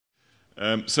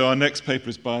So our next paper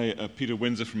is by Peter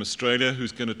Windsor from Australia,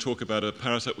 who's going to talk about a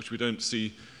parasite which we don't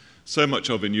see so much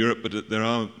of in Europe, but there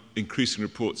are increasing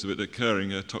reports of it occurring,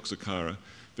 Toxocara,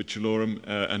 Vitulorum,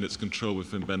 and its control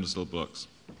with fenbendazole blocks.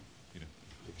 Peter.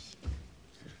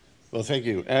 Well, thank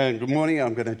you. And good morning.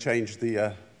 I'm going to change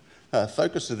the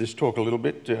focus of this talk a little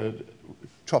bit.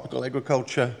 Tropical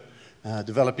agriculture,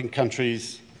 developing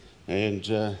countries,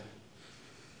 and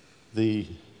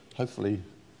hopefully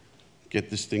get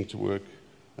this thing to work.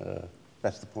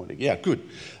 That's the point. Yeah, good.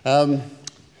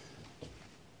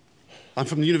 I'm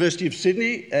from the University of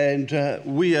Sydney, and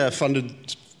we are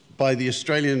funded by the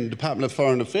Australian Department of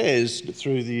Foreign Affairs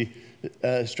through the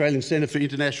Australian Centre for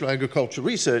International Agricultural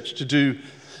Research to do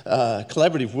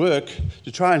collaborative work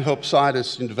to try and help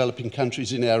scientists in developing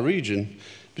countries in our region,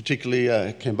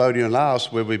 particularly Cambodia and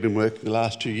Laos, where we've been working the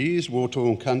last 2 years,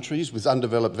 war-torn countries with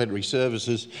undeveloped veterinary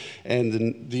services,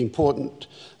 and the important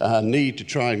need to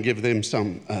try and give them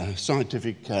some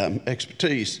scientific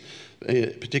expertise,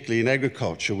 particularly in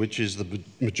agriculture, which is the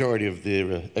majority of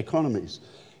their economies.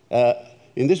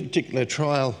 In this particular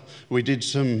trial, we did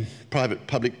some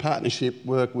private-public partnership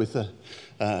work with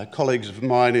colleagues of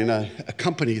mine in a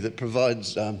company that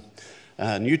provides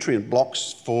nutrient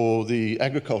blocks for the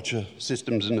agriculture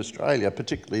systems in Australia,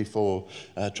 particularly for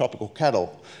tropical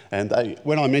cattle. And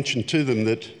when I mentioned to them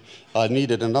that I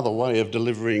needed another way of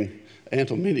delivering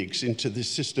anthelmintics into this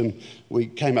system, we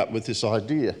came up with this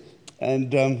idea.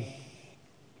 And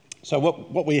so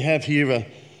what we have here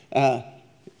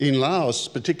in Laos,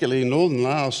 particularly in northern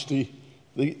Laos,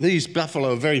 these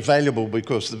buffalo are very valuable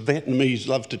because the Vietnamese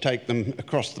love to take them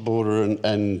across the border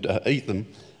and eat them.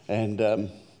 And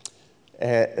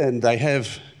they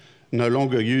have no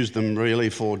longer used them really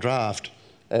for draft.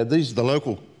 These are the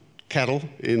local cattle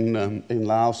in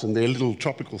Laos, and they're little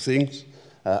tropical things,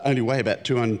 only weigh about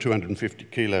 200, 250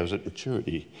 kilos at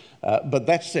maturity. But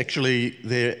that's actually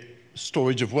their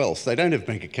storage of wealth. They don't have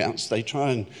bank accounts. They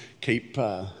try and keep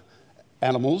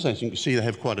animals. As you can see, they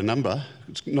have quite a number.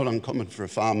 It's not uncommon for a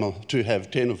farmer to have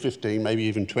 10 or 15, maybe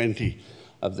even 20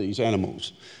 of these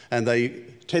animals. And they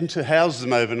tend to house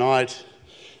them overnight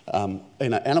in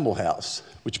an animal house,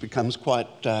 which becomes quite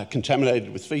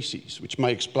contaminated with feces, which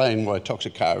may explain why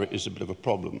Toxocara is a bit of a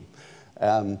problem.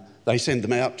 They send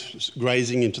them out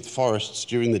grazing into the forests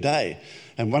during the day.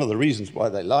 And one of the reasons why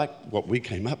they like what we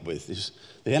came up with is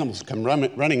the animals come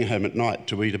running home at night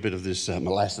to eat a bit of this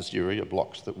molasses urea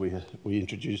blocks that we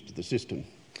introduced to the system.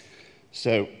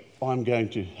 So I'm going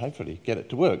to hopefully get it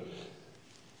to work.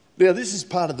 Now, this is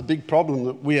part of the big problem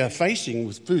that we are facing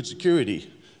with food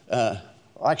security. I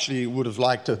actually would have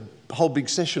liked a whole big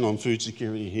session on food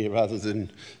security here rather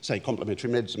than, say, complementary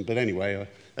medicine. But anyway,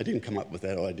 I didn't come up with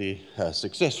that idea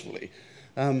successfully.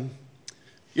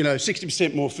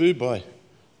 60% more food by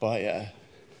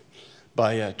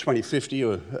 2050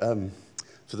 or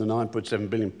for the 9.7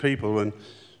 billion people, and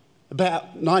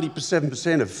about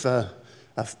 97%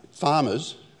 of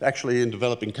farmers actually in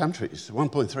developing countries,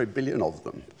 1.3 billion of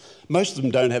them. Most of them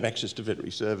don't have access to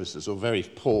veterinary services or very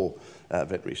poor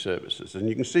veterinary services. And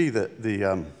you can see that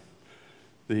the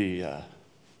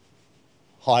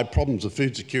high problems of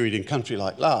food security in a country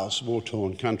like Laos,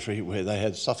 war-torn country where they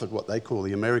had suffered what they call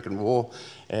the American War,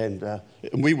 and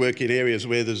we work in areas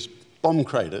where there's bomb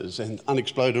craters and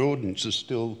unexploded ordnance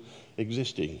still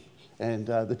existing. And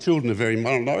the children are very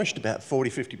malnourished, about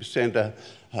 40–50%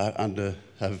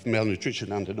 have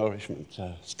malnutrition, undernourishment,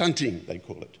 stunting, they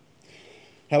call it.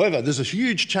 However, there's a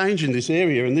huge change in this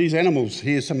area, and these animals,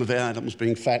 here's some of our animals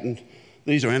being fattened.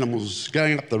 These are animals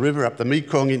going up the river, up the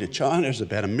Mekong into China. There's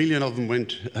about 1 million of them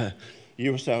went a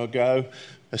year or so ago.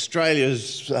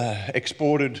 Australia's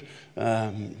exported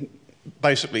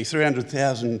basically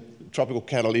 300,000 tropical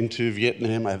cattle into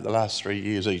Vietnam over the last 3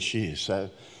 years each year.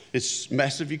 So it's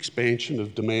massive expansion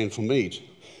of demand for meat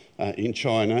in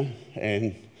China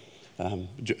and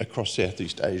across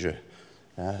Southeast Asia.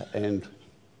 And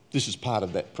this is part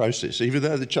of that process. Even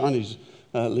though the Chinese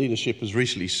leadership has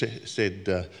recently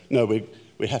said, no,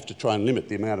 we have to try and limit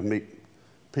the amount of meat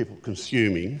people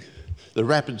consuming, the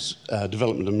rapid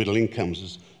development of middle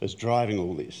incomes is driving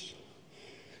all this.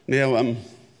 Now,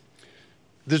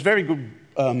 there's very good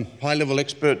high-level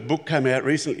expert book came out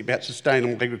recently about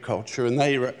sustainable agriculture, and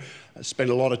they spent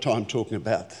a lot of time talking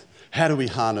about how do we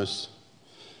harness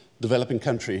developing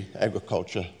country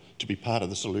agriculture to be part of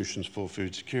the solutions for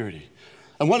food security.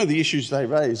 And one of the issues they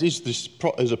raise is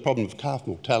a problem of calf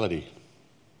mortality.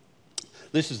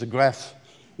 This is a graph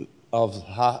of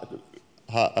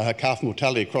calf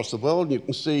mortality across the world, and you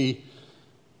can see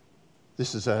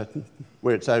this is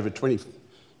where it's over 20%,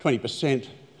 and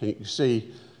you can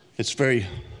see it's very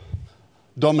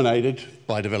dominated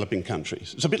by developing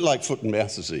countries. It's a bit like foot and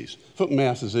mouth disease. Foot and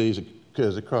mouth disease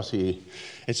occurs across here.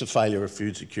 It's a failure of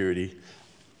food security.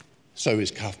 So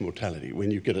is calf mortality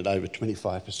when you get it over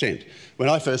 25%. When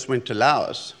I first went to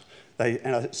Laos,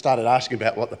 and I started asking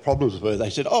about what the problems were, they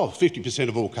said, oh, 50%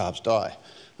 of all calves die.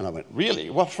 And I went, really?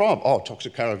 What from? Oh,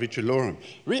 Toxocara Vitulorum.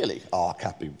 Really? Oh,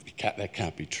 that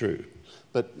can't be true.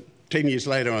 But 10 years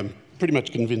later, I'm pretty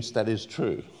much convinced that is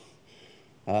true.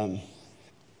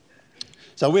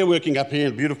 So we're working up here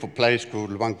in a beautiful place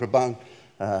called Luang Prabang,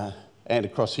 and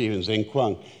across here in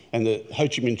Zhengguang. And the Ho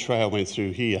Chi Minh Trail went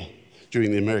through here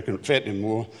during the American-Vietnam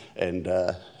War,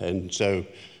 and so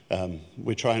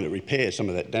we're trying to repair some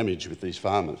of that damage with these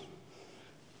farmers.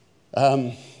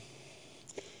 About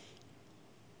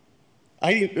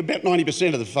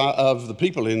 90% of the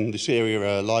people in this area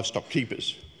are livestock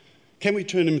keepers. Can we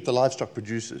turn them into livestock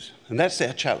producers? And that's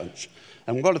our challenge.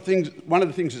 And one of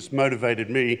the things that's motivated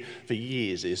me for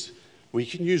years is we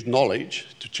can use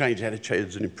knowledge to change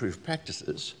attitudes and improve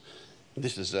practices.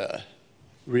 This is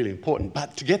really important.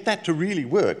 But to get that to really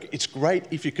work, it's great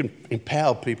if you can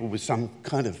empower people with some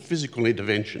kind of physical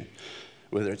intervention,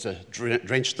 whether it's a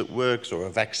drench that works or a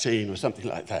vaccine or something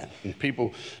like that. And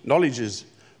knowledge is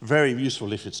very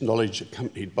useful if it's knowledge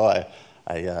accompanied by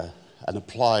an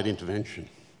applied intervention.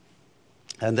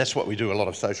 And that's what we do, a lot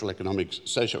of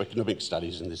socioeconomic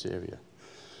studies in this area.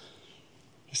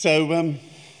 So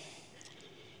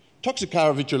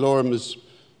Toxocara Vitulorum is...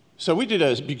 So we did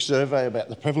a big survey about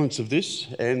the prevalence of this,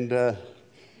 and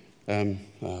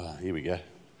here we go.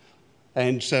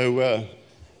 And so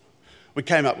we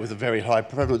came up with a very high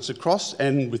prevalence across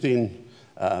and within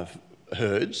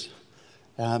herds.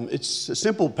 It's a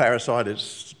simple parasite.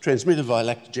 It's transmitted via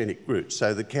lactogenic routes.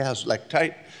 So the cows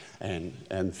lactate and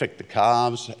infect the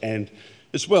calves. And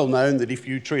it's well known that if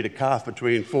you treat a calf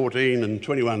between 14 and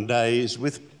 21 days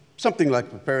with something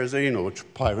like piperazine or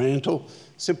pyrantel,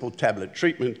 simple tablet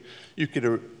treatment, you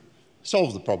could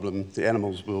solve the problem. The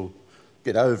animals will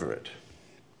get over it.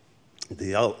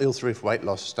 The ill-thrift weight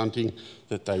loss stunting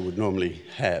that they would normally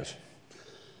have.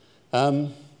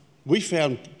 We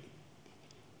found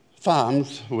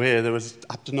farms where there was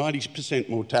up to 90%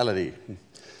 mortality.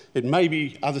 It may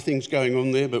be other things going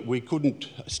on there, but we couldn't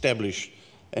establish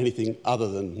anything other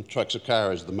than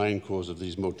Toxocara as the main cause of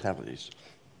these mortalities.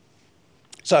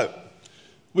 So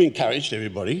we encouraged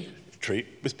everybody to treat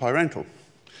with pyrantel.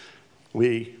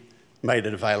 We made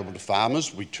it available to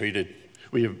farmers. We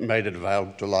made it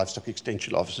available to livestock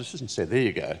extension officers and said, there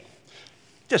you go.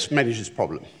 Just manage this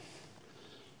problem.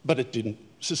 But it didn't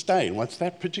sustain. Once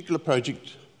that particular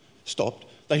project stopped,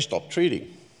 they stopped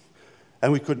treating.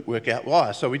 And we couldn't work out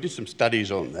why. So we did some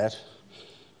studies on that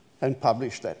and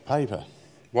published that paper.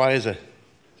 Why is a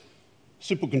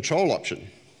simple control option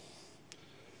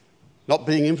not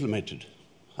being implemented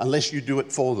unless you do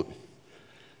it for them?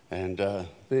 And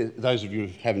those of you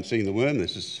who haven't seen the worm,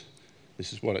 this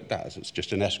is what it does. It's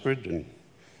just an ascarid. And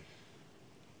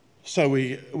so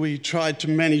we tried to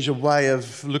manage a way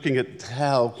of looking at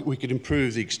how we could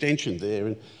improve the extension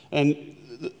there. And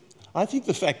I think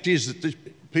the fact is that the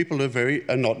people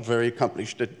are not very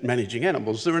accomplished at managing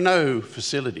animals. There are no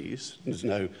facilities. There's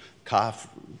no calf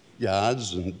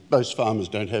yards, and most farmers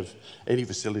don't have any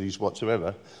facilities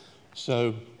whatsoever.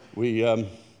 So we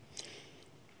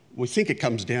think it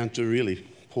comes down to really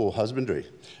poor husbandry.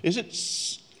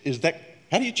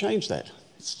 How do you change that?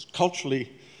 Culturally,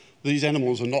 these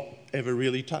animals are not ever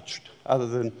really touched, other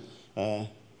than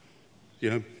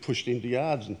pushed into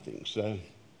yards and things. So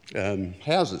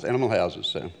houses, animal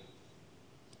houses.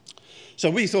 So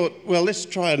we thought, well, let's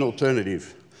try an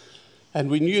alternative. And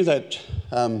we knew that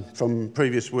from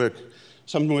previous work,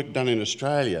 some work done in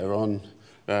Australia on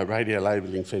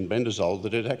radio-labelling fenbendazole,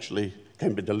 that it actually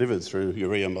can be delivered through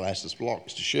urea molasses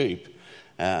blocks to sheep.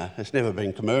 It's never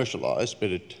been commercialised,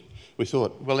 but we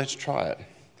thought, well, let's try it.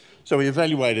 So we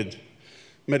evaluated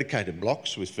medicated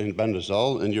blocks with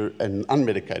fenbendazole and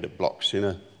unmedicated blocks in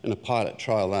a pilot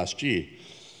trial last year.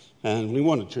 And we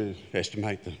wanted to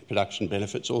estimate the production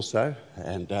benefits also,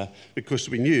 and because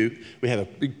we knew we had a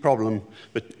big problem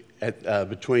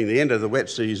between the end of the wet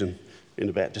season in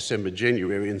about December,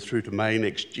 January, and through to May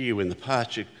next year, when the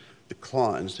pasture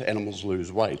declines, animals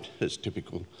lose weight, as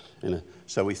typical.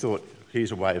 So we thought,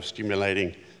 here's a way of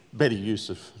stimulating better use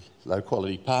of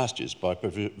low-quality pastures by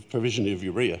provision of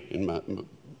urea in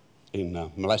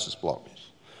molasses blocks.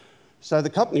 So the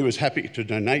company was happy to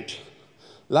donate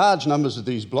large numbers of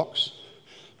these blocks,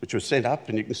 which were sent up,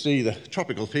 and you can see the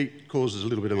tropical heat causes a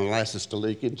little bit of molasses to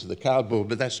leak into the cardboard,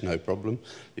 but that's no problem.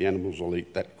 The animals will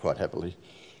eat that quite happily.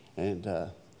 And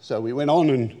so we went on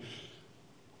and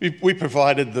We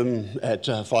provided them at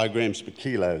 5 grams per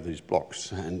kilo, these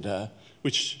blocks, and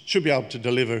which should be able to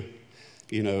deliver,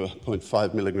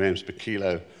 0.5 milligrams per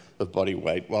kilo of body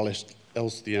weight, while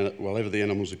ever the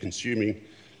animals are consuming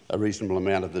a reasonable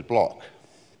amount of the block.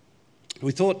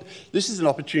 We thought this is an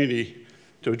opportunity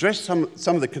to address some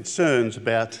of the concerns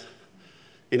about,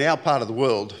 in our part of the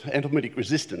world, antibiotic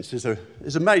resistance is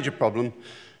a major problem,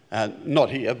 not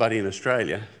here, but in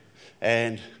Australia.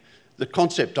 And the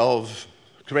concept of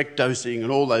correct dosing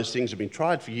and all those things have been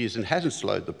tried for years and hasn't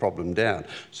slowed the problem down.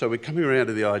 So we're coming around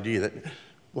to the idea that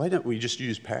why don't we just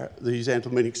use these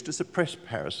antibiotics to suppress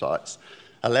parasites,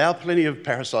 allow plenty of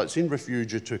parasites in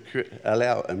refugia to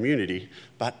allow immunity,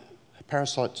 but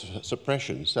parasite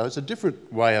suppression. So it's a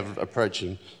different way of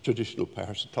approaching traditional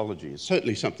parasitology. It's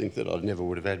certainly something that I never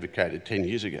would have advocated 10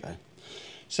 years ago.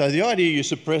 So the idea you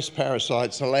suppress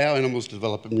parasites, allow animals to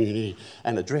develop immunity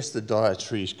and address the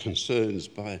dietary concerns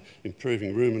by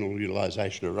improving ruminal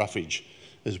utilisation of roughage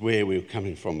is where we're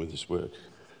coming from with this work.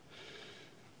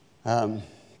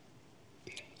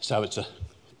 So it's a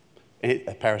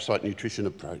parasite nutrition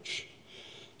approach.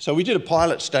 So we did a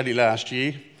pilot study last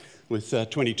year with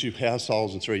 22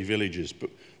 households and 3 villages, but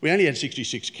we only had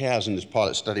 66 cows in this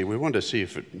pilot study. We wanted to see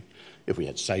if we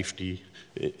had safety,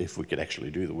 if we could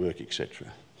actually do the work, etc.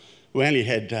 We only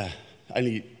had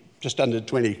just under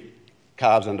 20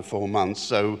 calves under 4 months,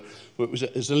 so it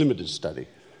was a limited study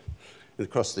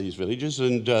across these villages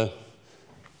and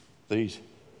these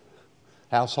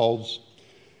households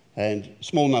and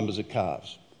small numbers of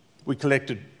calves. We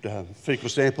collected faecal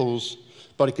samples,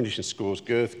 body condition scores,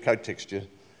 girth, coat texture,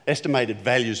 estimated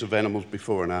values of animals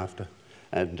before and after,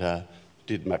 and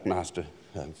did McMaster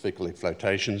fecal egg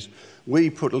flotations. We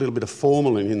put a little bit of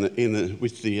formalin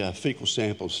with the fecal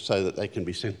samples so that they can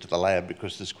be sent to the lab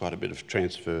because there's quite a bit of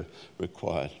transfer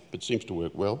required, but it seems to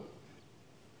work well.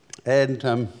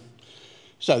 And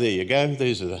so there you go.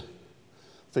 These are the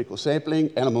fecal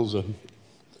sampling. Animals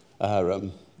are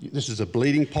this is a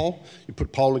bleeding pole. You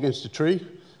put pole against a tree.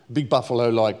 A big buffalo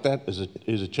like that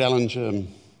is a challenge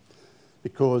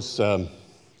because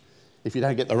if you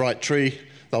don't get the right tree,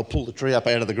 they'll pull the tree up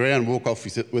out of the ground, walk off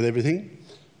with everything,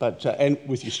 but and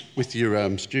with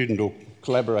your student or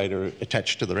collaborator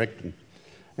attached to the rectum.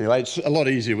 Anyway, it's a lot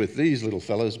easier with these little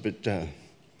fellas, but the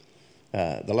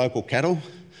local cattle,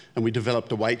 and we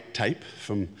developed a weight tape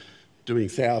from doing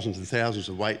thousands and thousands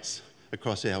of weights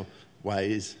across our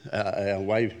weigh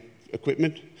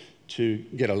equipment to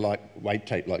get a weight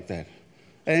tape like that.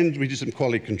 And we did some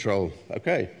quality control.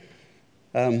 Okay,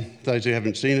 those who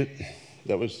haven't seen it,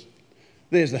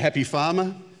 there's the happy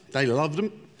farmer. They loved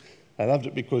them. They loved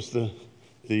it because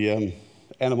the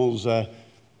animals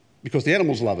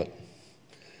love it.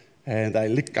 And they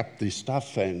lick up the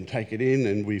stuff and take it in,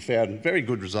 and we found very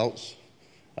good results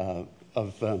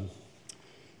of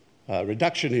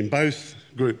reduction in both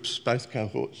groups, both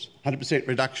cohorts. 100%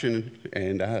 reduction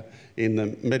and in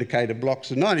the medicated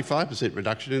blocks and 95%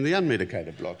 reduction in the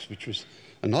unmedicated blocks, which was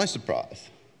a nice surprise.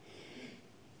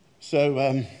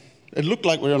 So it looked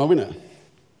like we were on a winner.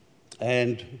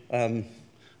 And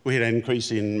we had an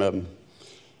increase in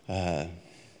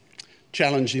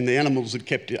challenge in the animals that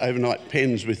kept overnight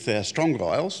pens with strong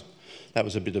vials. That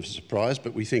was a bit of a surprise,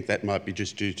 but we think that might be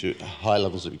just due to high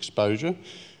levels of exposure.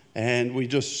 And we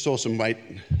just saw some weight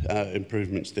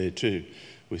improvements there too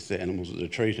with the animals that are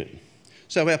treated.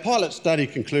 So our pilot study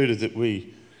concluded that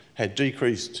we had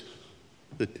decreased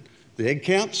the egg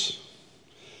counts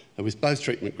with both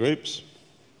treatment groups,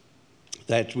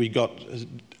 that we got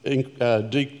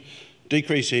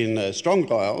decrease in strong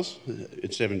vials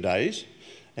in 7 days,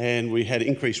 and we had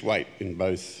increased weight in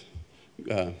both,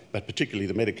 but particularly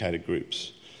the medicated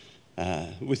groups,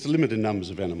 with limited numbers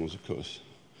of animals, of course.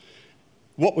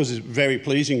 What was very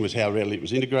pleasing was how readily it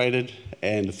was integrated,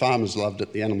 and the farmers loved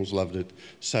it, the animals loved it,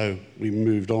 so we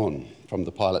moved on from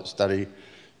the pilot study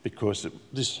because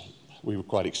we were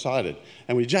quite excited.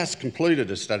 And we just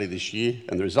completed a study this year,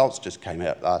 and the results just came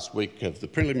out last week of the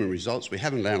preliminary results. We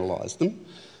haven't analysed them,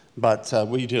 but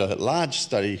we did a large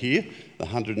study here,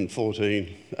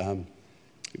 114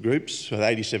 groups with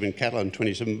 87 cattle and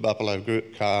 27 buffalo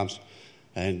calves,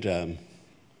 and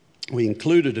we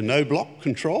included a no-block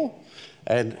control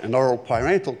and an oral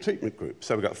pyrantel treatment group.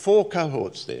 So we've got 4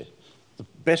 cohorts there. The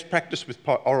best practice with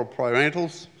oral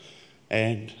pyrantals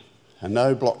and a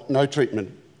no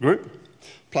treatment group,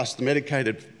 plus the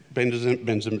medicated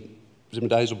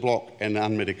benzimidazole block and the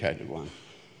unmedicated one.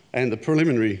 And the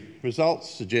preliminary results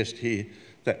suggest here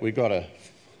that we got a,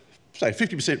 say,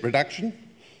 50% reduction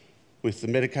with the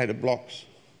medicated blocks,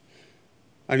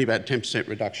 only about 10%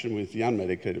 reduction with the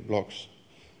unmedicated blocks.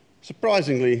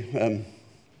 Surprisingly,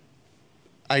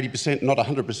 80%, not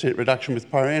 100% reduction with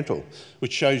pyrantel,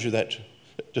 which shows you that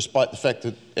despite the fact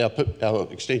that our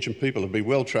extension people have been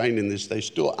well trained in this, they're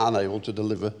still unable to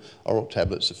deliver oral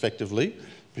tablets effectively,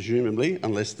 presumably,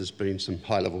 unless there's been some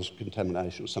high levels of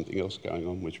contamination or something else going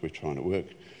on, which we're trying to work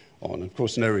on. Of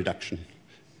course, no reduction,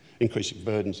 increasing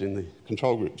burdens in the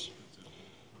control groups.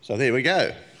 So there we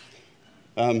go.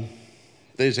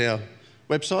 There's our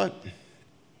website,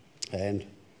 and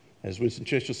as Winston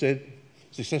Churchill said,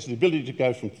 success is the ability to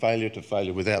go from failure to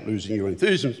failure without losing your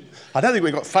enthusiasm. I don't think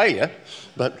we've got failure,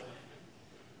 but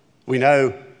we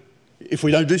know if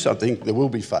we don't do something, there will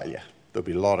be failure. There'll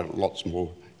be lots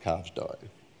more calves dying.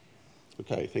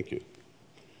 Okay, thank you.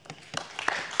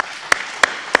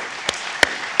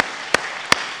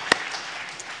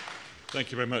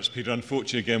 Thank you very much, Peter.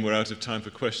 Unfortunately, again, we're out of time for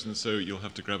questions, so you'll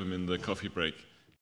have to grab them in the coffee break.